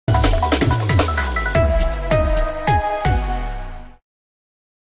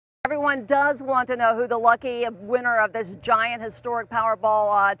Everyone does want to know who the lucky winner of this giant historic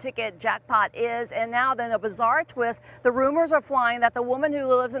Powerball ticket jackpot is. And now, then, a bizarre twist. The rumors are flying that the woman who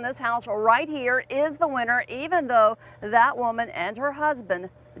lives in this house right here is the winner, even though that woman and her husband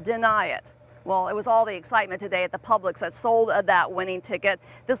deny it. Well, it was all the excitement today at the Publix that sold that winning ticket.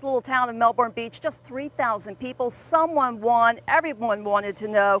 This little town in Melbourne Beach, just 3,000 people. Someone won. Everyone wanted to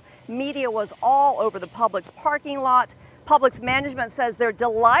know. Media was all over the Publix parking lot. Publix management says they're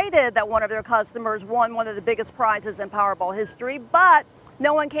delighted that one of their customers won one of the biggest prizes in Powerball history, but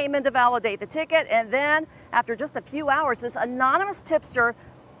no one came in to validate the ticket. And then, after just a few hours, this anonymous tipster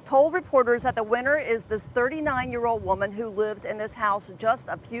told reporters that the winner is this 39-year-old woman who lives in this house just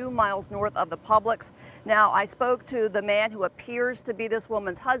a few miles north of the Publix. Now, I spoke to the man who appears to be this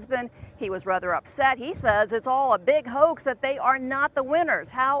woman's husband. He was rather upset. He says it's all a big hoax, that they are not the winners.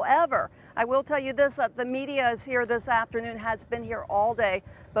 However, I will tell you this, that the media is here this afternoon, has been here all day,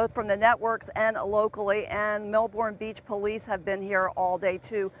 both from the networks and locally, and Melbourne Beach police have been here all day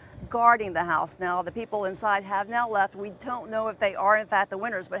too, guarding the house. Now, the people inside have now left. We don't know if they are in fact the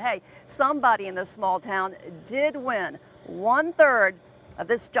winners, but hey, somebody in this small town did win 1/3 of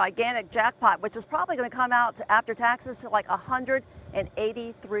this gigantic jackpot, which is probably going to come out after taxes to like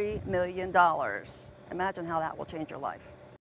 $183 million. Imagine how that will change your life.